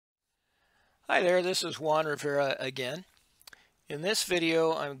Hi there, this is Juan Rivera again. In this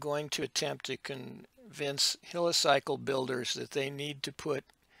video, I'm going to attempt to convince helicycle builders that they need to put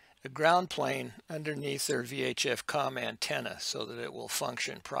a ground plane underneath their VHF Com antenna so that it will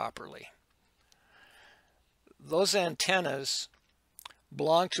function properly. Those antennas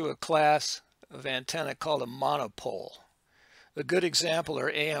belong to a class of antenna called a monopole. A good example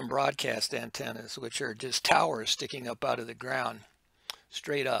are AM broadcast antennas, which are just towers sticking up out of the ground,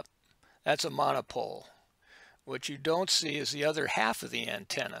 straight up. That's a monopole. What you don't see is the other half of the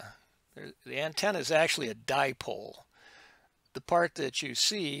antenna. The antenna is actually a dipole. The part that you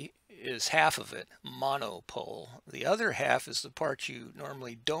see is half of it, monopole. The other half is the part you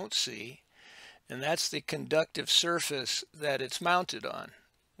normally don't see, and that's the conductive surface that it's mounted on,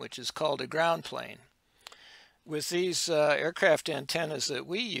 which is called a ground plane. With these aircraft antennas that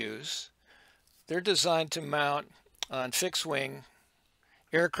we use, they're designed to mount on fixed wing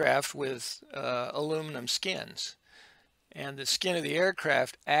aircraft with aluminum skins, and the skin of the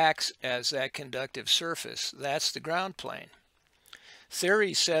aircraft acts as that conductive surface. That's the ground plane.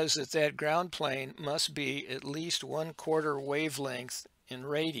 Theory says that that ground plane must be at least 1/4 wavelength in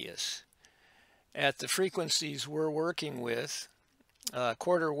radius. At the frequencies we're working with,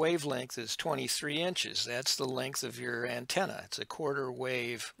 quarter wavelength is 23 inches. That's the length of your antenna. It's a quarter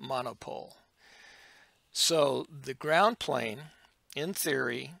wave monopole. So the ground plane, in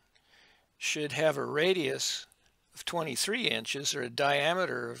theory, should have a radius of 23 inches or a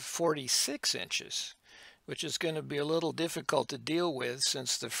diameter of 46 inches, which is going to be a little difficult to deal with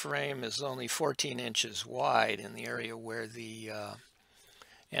since the frame is only 14 inches wide in the area where the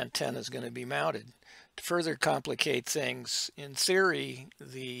antenna is going to be mounted. To further complicate things, in theory,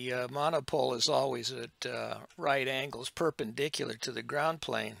 the monopole is always at right angles, perpendicular to the ground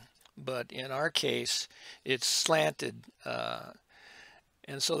plane, but in our case, it's slanted,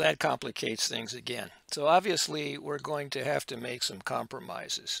 and so that complicates things again. So obviously, we're going to have to make some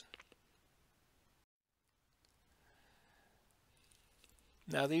compromises.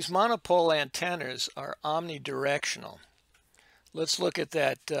 Now, these monopole antennas are omnidirectional. Let's look at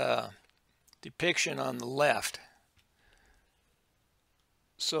that depiction on the left.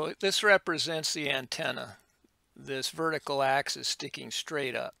 So this represents the antenna, this vertical axis sticking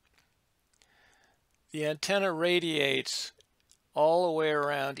straight up. The antenna radiates all the way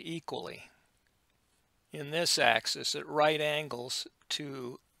around equally in this axis at right angles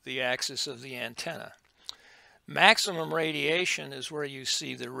to the axis of the antenna. Maximum radiation is where you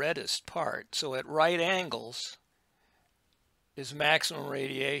see the reddest part. So at right angles is maximum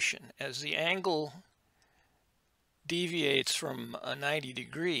radiation. As the angle deviates from a 90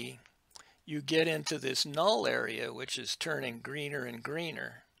 degree, you get into this null area, which is turning greener and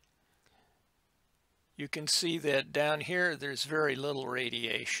greener. You can see that down here there's very little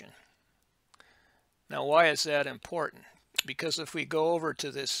radiation. Now, why is that important? Because if we go over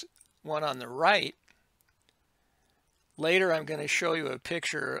to this one on the right, later I'm going to show you a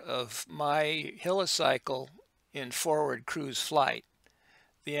picture of my helicycle in forward cruise flight.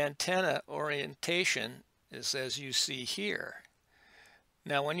 The antenna orientation is as you see here.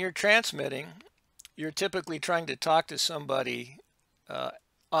 Now, when you're transmitting, you're typically trying to talk to somebody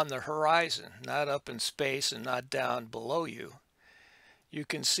on the horizon, not up in space and not down below you. You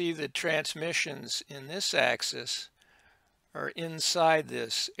can see the transmissions in this axis are inside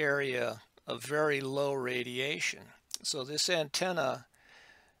this area of very low radiation. So this antenna,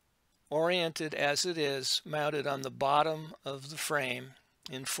 oriented as it is, mounted on the bottom of the frame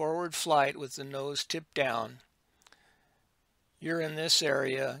in forward flight with the nose tipped down, you're in this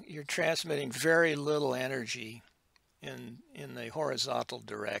area, you're transmitting very little energy in the horizontal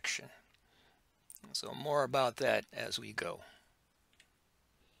direction. So more about that as we go.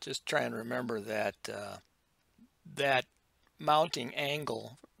 Just try and remember that that mounting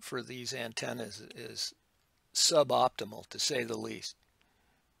angle for these antennas is suboptimal, to say the least.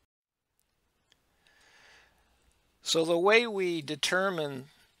 So the way we determine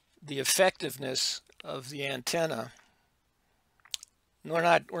the effectiveness of the antenna, we're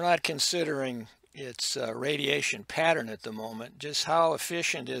not considering its radiation pattern at the moment, just how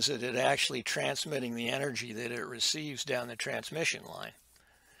efficient is it at actually transmitting the energy that it receives down the transmission line.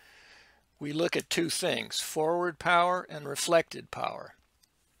 We look at two things, forward power and reflected power.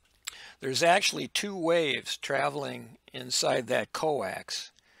 There's actually two waves traveling inside that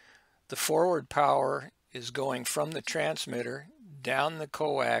coax. The forward power is going from the transmitter down the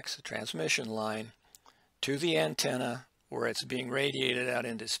coax, the transmission line, to the antenna where it's being radiated out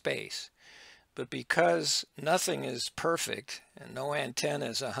into space. But because nothing is perfect and no antenna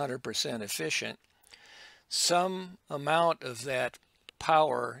is 100% efficient, some amount of that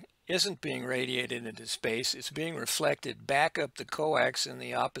power isn't being radiated into space. It's being reflected back up the coax in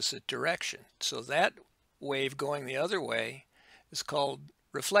the opposite direction. So that wave going the other way is called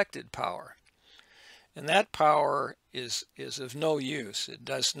reflected power. And that power is of no use. It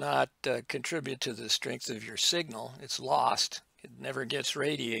does not contribute to the strength of your signal. It's lost. It never gets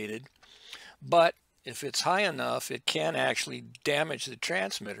radiated. But if it's high enough, it can actually damage the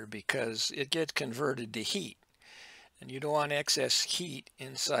transmitter because it gets converted to heat. And you don't want excess heat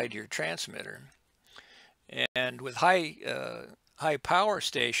inside your transmitter. And with high power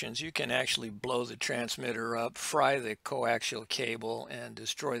stations, you can actually blow the transmitter up, fry the coaxial cable, and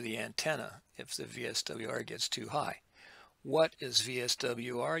destroy the antenna if the VSWR gets too high. What is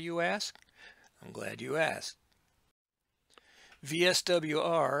VSWR, you ask? I'm glad you asked.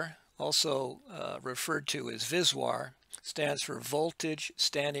 VSWR, also referred to as VSWR, stands for Voltage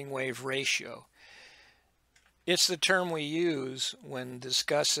Standing Wave Ratio. It's the term we use when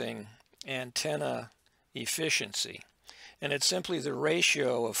discussing antenna efficiency, and it's simply the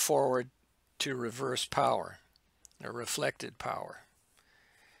ratio of forward to reverse power, or reflected power.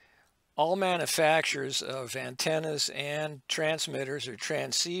 All manufacturers of antennas and transmitters or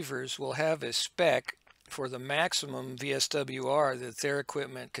transceivers will have a spec for the maximum VSWR that their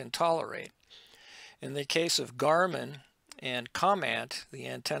equipment can tolerate. In the case of Garmin and Commant, the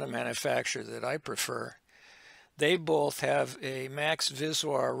antenna manufacturer that I prefer, they both have a max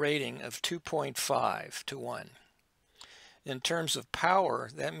VSWR rating of 2.5 to 1. In terms of power,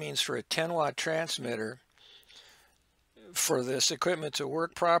 that means for a 10-watt transmitter, for this equipment to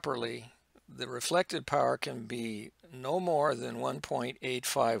work properly, the reflected power can be no more than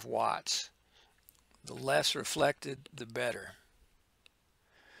 1.85 watts. The less reflected, the better.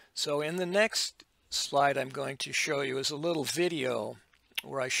 So in the next slide I'm going to show you is a little video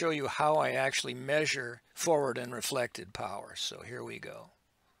where I show you how I actually measure forward and reflected power. So here we go.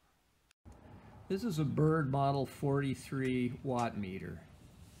 This is a Bird Model 43 watt meter.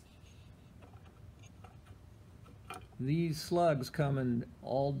 These slugs come in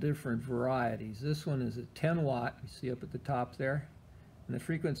all different varieties. This one is a 10 watt, you see up at the top there, and the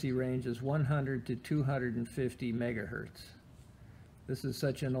frequency range is 100 to 250 megahertz. This is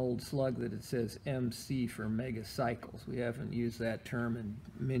such an old slug that it says MC for megacycles. We haven't used that term in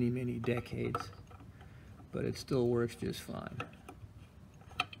many, many decades, but it still works just fine.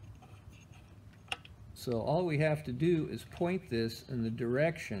 So all we have to do is point this in the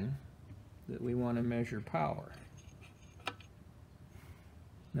direction that we want to measure power.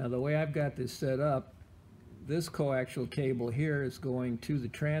 Now the way I've got this set up, this coaxial cable here is going to the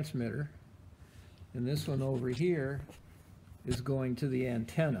transmitter, and this one over here is going to the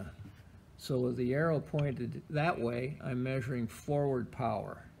antenna. So with the arrow pointed that way, I'm measuring forward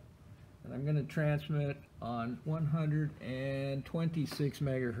power. And I'm going to transmit on 126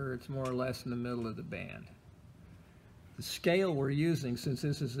 megahertz, more or less in the middle of the band. The scale we're using, since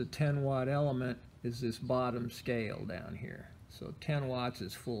this is a 10 watt element, is this bottom scale down here. So 10 watts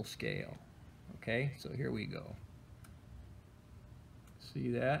is full scale. Okay, so here we go.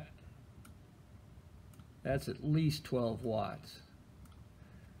 See that? That's at least 12 watts.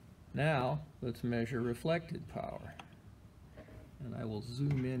 Now, let's measure reflected power. And I will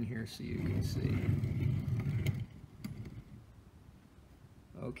zoom in here so you can see.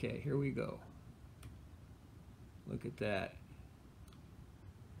 Okay, here we go. Look at that.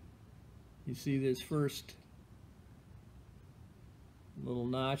 You see this first little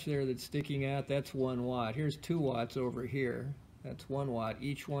notch there that's sticking out? That's 1 watt. Here's 2 watts over here. That's 1 watt.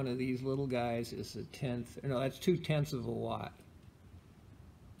 Each one of these little guys is a tenth. No, that's 2/10 of a watt.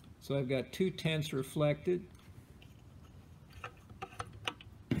 So I've got 2/10 reflected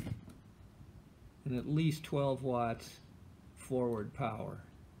and at least 12 watts forward power.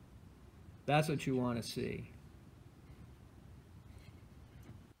 That's what you want to see.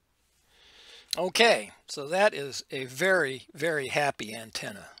 Okay, so that is a very, very happy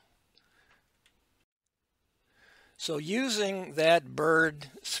antenna. So using that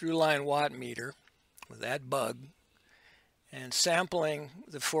Bird through-line watt meter with that bug and sampling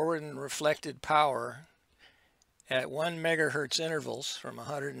the forward and reflected power at 1 megahertz intervals from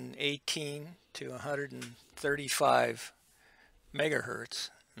 118 to 135 megahertz,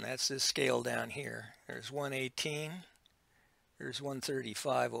 and that's this scale down here. There's 118, there's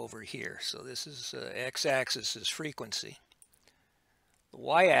 135 over here. So this is x-axis is frequency. The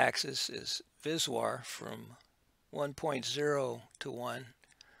y-axis is VSWR from 1.0 to 1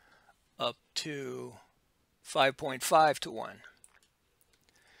 up to 5.5 to 1.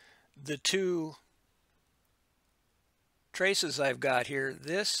 The two traces I've got here,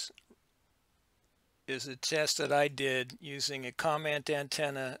 this is a test that I did using a comment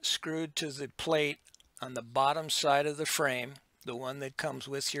antenna screwed to the plate on the bottom side of the frame, the one that comes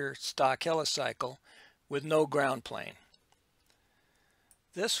with your stock helicycle, with no ground plane.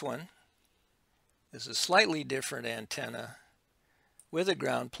 This one is a slightly different antenna with a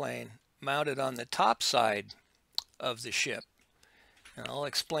ground plane mounted on the top side of the ship. And I'll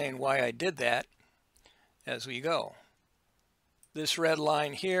explain why I did that as we go. This red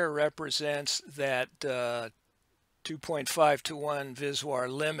line here represents that 2.5 to 1 Visuar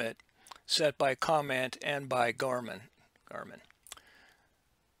limit set by Comment and by Garmin.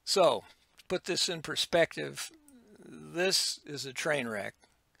 So, to put this in perspective, this is a train wreck.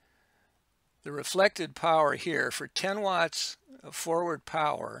 The reflected power here, for 10 watts of forward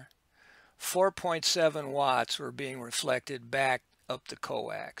power, 4.7 watts were being reflected back up the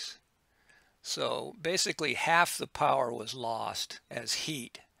coax. So basically half the power was lost as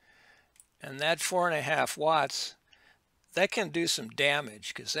heat. And that 4.5 watts, that can do some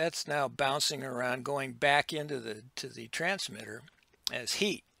damage because that's now bouncing around, going back into the transmitter as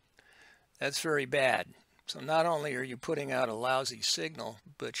heat. That's very bad. So not only are you putting out a lousy signal,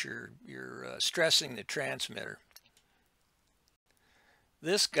 but you're stressing the transmitter.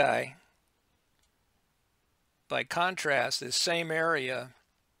 This guy, by contrast, this same area,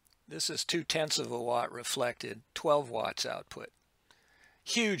 this is 0.2 of a watt reflected, 12 watts output.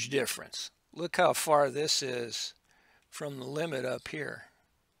 Huge difference. Look how far this is from the limit up here.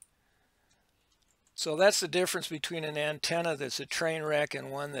 So that's the difference between an antenna that's a train wreck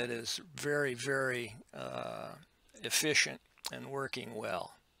and one that is very, very efficient and working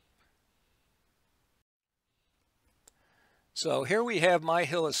well. So here we have my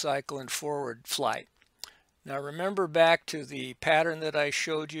helicycle in forward flight. Now remember back to the pattern that I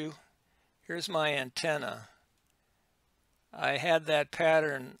showed you. Here's my antenna. I had that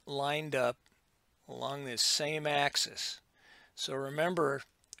pattern lined up along this same axis. So remember,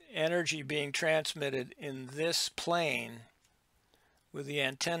 energy being transmitted in this plane with the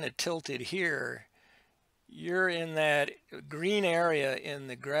antenna tilted here, you're in that green area in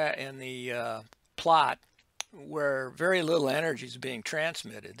the plot where very little energy is being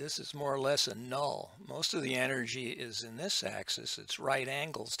transmitted. This is more or less a null. Most of the energy is in this axis. It's right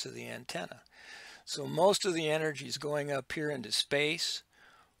angles to the antenna. So most of the energy is going up here into space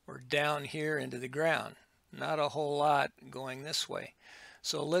or down here into the ground. Not a whole lot going this way.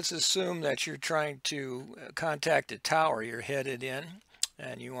 So let's assume that you're trying to contact a tower. You're headed in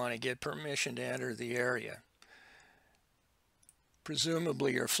and you want to get permission to enter the area.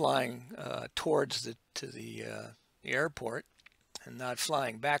 Presumably you're flying towards the airport and not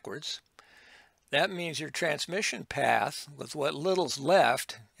flying backwards. That means your transmission path, with what little's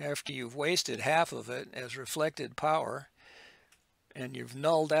left after you've wasted half of it as reflected power and you've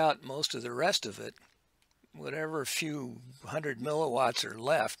nulled out most of the rest of it, whatever few 100 milliwatts are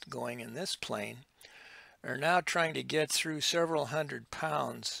left going in this plane, are now trying to get through several hundred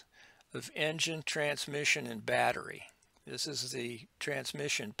pounds of engine, transmission, and battery. This is the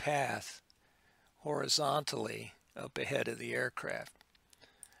transmission path horizontally up ahead of the aircraft.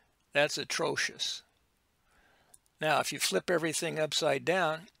 That's atrocious. Now, if you flip everything upside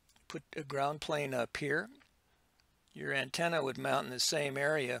down, put a ground plane up here, your antenna would mount in the same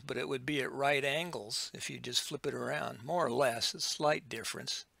area, but it would be at right angles if you just flip it around, more or less, a slight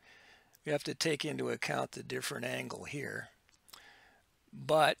difference. You have to take into account the different angle here.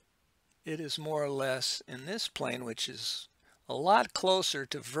 But it is more or less in this plane, which is a lot closer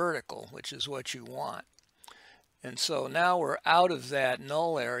to vertical, which is what you want. And so now we're out of that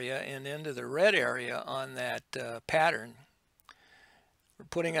null area and into the red area on that pattern. We're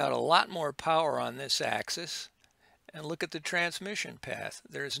putting out a lot more power on this axis. And look at the transmission path.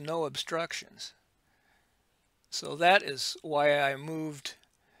 There's no obstructions. So that is why I moved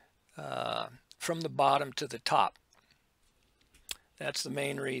from the bottom to the top. That's the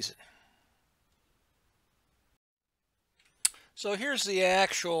main reason. So here's the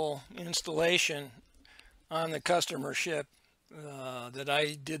actual installation on the customer ship that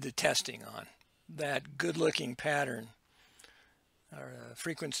I did the testing on. That good-looking pattern, or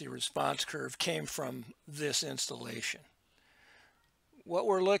frequency response curve, came from this installation. What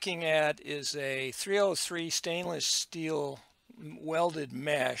we're looking at is a 303 stainless steel welded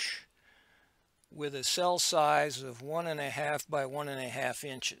mesh with a cell size of 1.5 by 1.5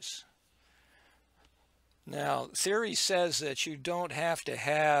 inches. Now, theory says that you don't have to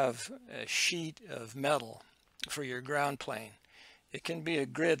have a sheet of metal for your ground plane. It can be a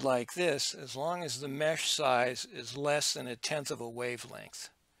grid like this as long as the mesh size is less than 1/10 of a wavelength.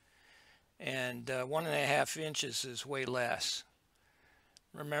 And 1.5 inches is way less.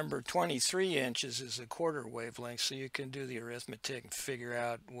 Remember, 23 inches is a quarter wavelength, so you can do the arithmetic and figure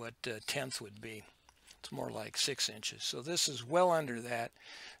out what tenth would be. It's more like 6 inches. So this is well under that.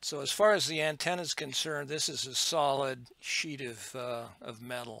 So as far as the antenna is concerned, this is a solid sheet of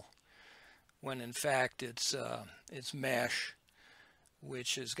metal, when in fact it's mesh,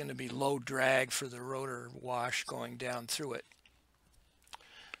 which is going to be low drag for the rotor wash going down through it.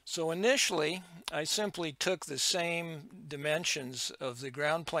 So initially, I simply took the same dimensions of the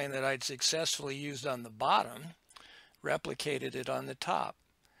ground plane that I'd successfully used on the bottom, replicated it on the top.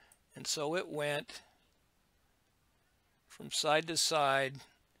 And so it went from side to side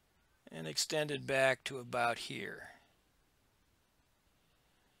and extended back to about here.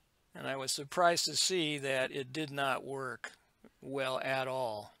 And I was surprised to see that it did not work well at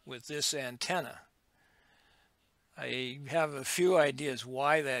all with this antenna. I have a few ideas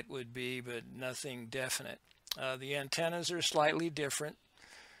why that would be, but nothing definite. The antennas are slightly different.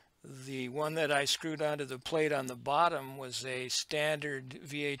 The one that I screwed onto the plate on the bottom was a standard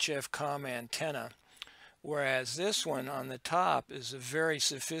VHF Com antenna, whereas this one on the top is a very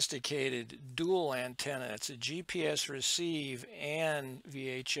sophisticated dual antenna. It's a GPS receive and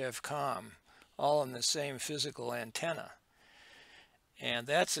VHF Com, all in the same physical antenna. And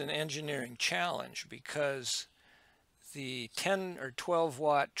that's an engineering challenge, because the 10 or 12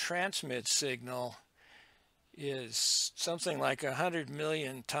 watt transmit signal is something like 100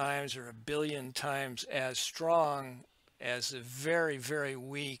 million times or 1 billion times as strong as a very, very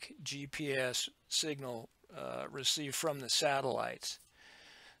weak GPS signal received from the satellites.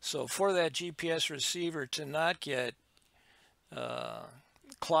 So for that GPS receiver to not get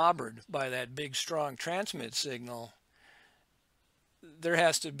clobbered by that big, strong transmit signal, there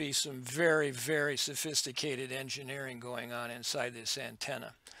has to be some very, very sophisticated engineering going on inside this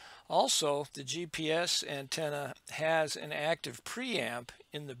antenna. Also, the GPS antenna has an active preamp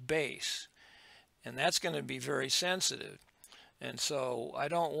in the base, and that's going to be very sensitive. And so I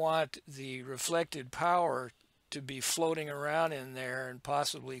don't want the reflected power to be floating around in there and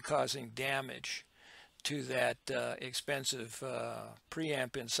possibly causing damage to that expensive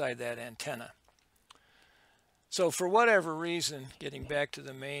preamp inside that antenna. So for whatever reason, getting back to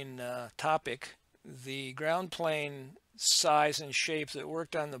the main topic, the ground plane size and shape that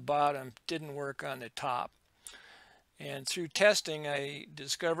worked on the bottom didn't work on the top. And through testing, I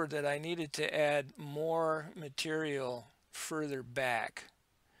discovered that I needed to add more material further back.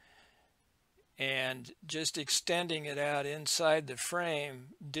 And just extending it out inside the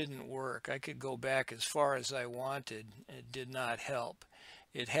frame didn't work. I could go back as far as I wanted. It did not help.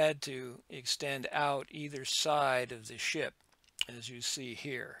 It had to extend out either side of the ship, as you see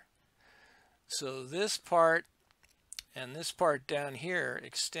here. So this part and this part down here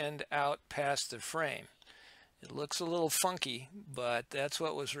extend out past the frame. It looks a little funky, but that's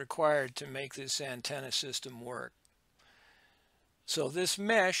what was required to make this antenna system work. So this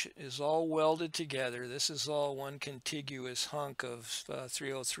mesh is all welded together. This is all one contiguous hunk of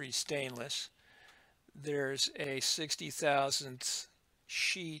 303 stainless. There's a 60,000th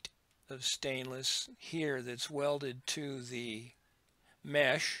sheet of stainless here that's welded to the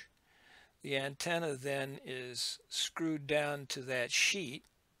mesh. The antenna then is screwed down to that sheet,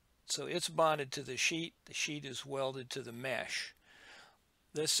 so it's bonded to the sheet is welded to the mesh.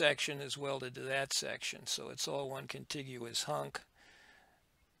 This section is welded to that section, so it's all one contiguous hunk.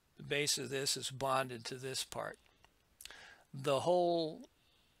 The base of this is bonded to this part. The whole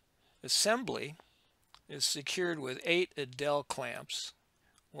assembly is secured with 8 Adel clamps.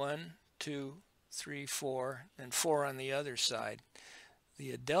 1, 2, 3, 4, and 4 on the other side.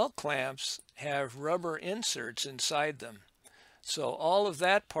 The Adel clamps have rubber inserts inside them. So all of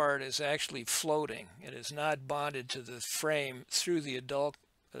that part is actually floating. It is not bonded to the frame through the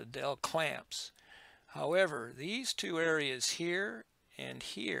Adel clamps. However, these two areas here and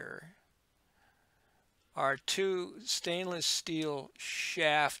here are 2 stainless steel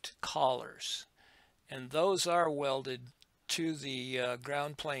shaft collars, and those are welded to the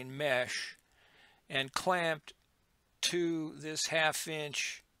ground plane mesh and clamped to this 1/2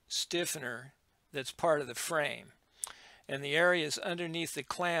 inch stiffener that's part of the frame. And the areas underneath the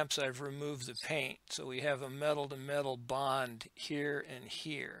clamps, I've removed the paint, so we have a metal to metal bond here and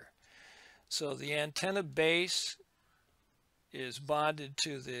here. So the antenna base is bonded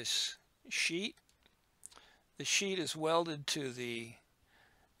to this sheet. The sheet is welded to the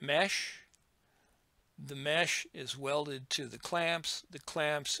mesh. The mesh is welded to the clamps. The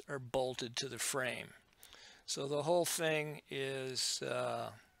clamps are bolted to the frame. So the whole thing is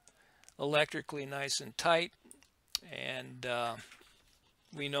electrically nice and tight, and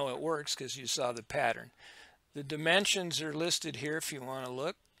we know it works because you saw the pattern. The dimensions are listed here if you want to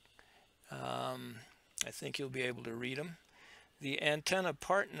look. I think you'll be able to read them. The antenna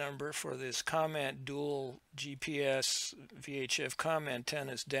part number for this Commant dual GPS VHF Comm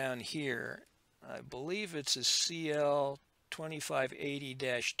antenna is down here. I believe it's a CL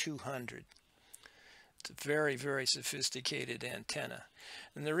 2580-200. It's a very, very sophisticated antenna.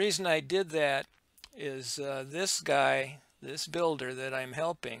 And the reason I did that is this guy, this builder that I'm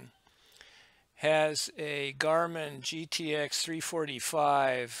helping, has a Garmin GTX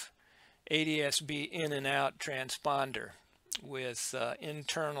 345 ADS-B in and out transponder with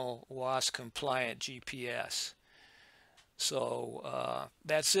internal WAS compliant GPS. So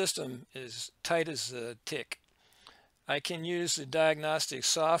that system is tight as a tick. I can use the diagnostic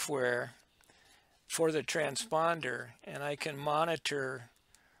software for the transponder, and I can monitor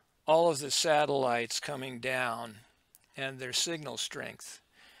all of the satellites coming down and their signal strength.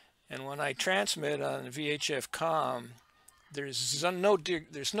 And when I transmit on VHF Comm,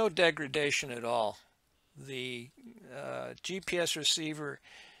 there's no degradation at all. The GPS receiver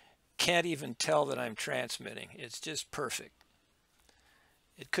can't even tell that I'm transmitting. It's just perfect.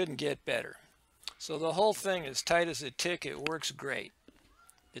 It couldn't get better. So the whole thing is tight as a tick. It works great.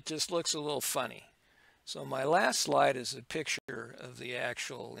 It just looks a little funny. So my last slide is a picture of the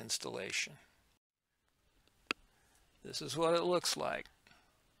actual installation. This is what it looks like.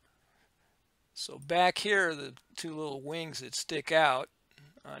 So back here are the two little wings that stick out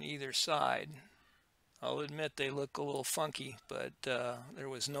on either side. I'll admit they look a little funky, but there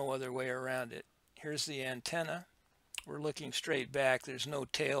was no other way around it. Here's the antenna. We're looking straight back. There's no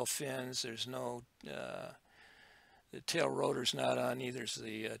tail fins. There's no, the tail rotor's not on, neither's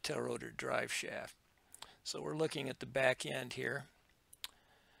the tail rotor drive shaft. So we're looking at the back end here.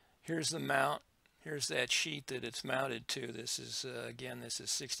 Here's the mount. Here's that sheet that it's mounted to. This is again, this is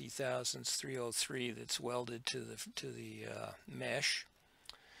 60 thousandths 303 that's welded to the mesh.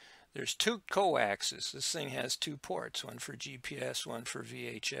 There's two coaxes. This thing has two ports, one for GPS, one for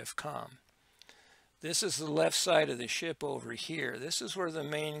VHF Comm. This is the left side of the ship over here. This is where the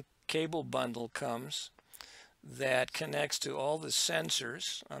main cable bundle comes that connects to all the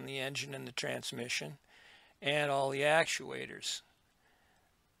sensors on the engine and the transmission and all the actuators.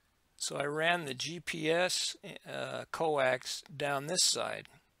 So I ran the GPS coax down this side.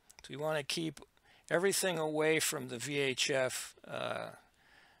 So we want to keep everything away from the VHF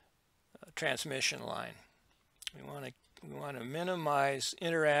transmission line. We want to minimize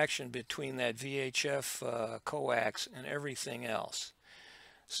interaction between that VHF coax and everything else.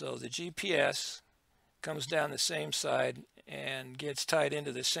 So the GPS comes down the same side and gets tied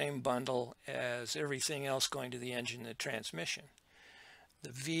into the same bundle as everything else going to the engine and the transmission. The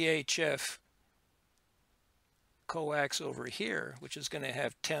VHF coax over here, which is going to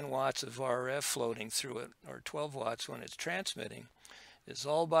have 10 watts of RF floating through it, or 12 watts when it's transmitting, is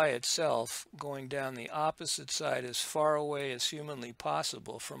all by itself going down the opposite side as far away as humanly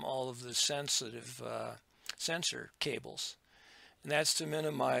possible from all of the sensitive sensor cables. And that's to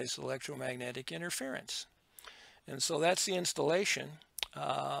minimize electromagnetic interference. And so that's the installation.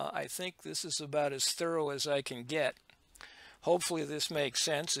 I think this is about as thorough as I can get. Hopefully this makes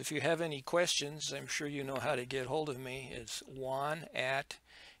sense. If you have any questions, I'm sure you know how to get hold of me. It's Juan at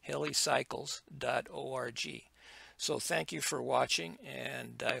helicycles.org. So thank you for watching,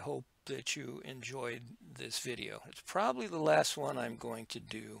 and I hope that you enjoyed this video. It's probably the last one I'm going to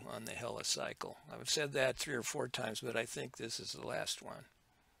do on the Helicycle. I've said that 3 or 4 times, but I think this is the last one.